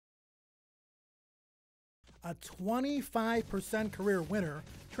A 25% career winner,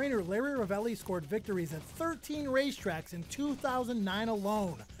 trainer Larry Rivelli scored victories at 13 racetracks in 2009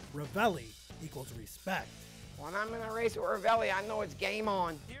 alone. Rivelli equals respect. When I'm in a race with Rivelli, I know it's game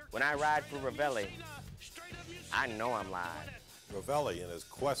on. When I ride for Rivelli, I know I'm live. Rivelli, in his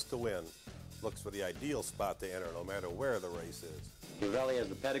quest to win, looks for the ideal spot to enter no matter where the race is. Rivelli has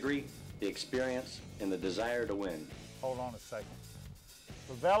the pedigree, the experience, and the desire to win. Hold on a second.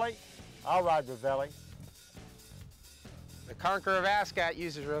 Rivelli? I'll ride Rivelli. The Conqueror of Ascot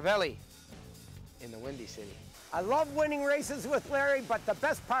uses Rivelli in the Windy City. I love winning races with Larry, but the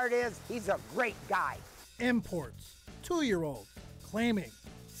best part is he's a great guy. Imports, 2-year-olds, claiming,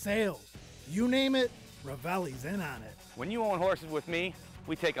 sales, you name it, Rivelli's in on it. When you own horses with me,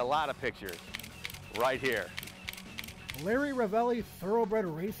 we take a lot of pictures right here. Larry Rivelli Thoroughbred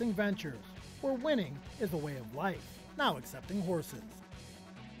Racing Ventures, where winning is a way of life, now accepting horses.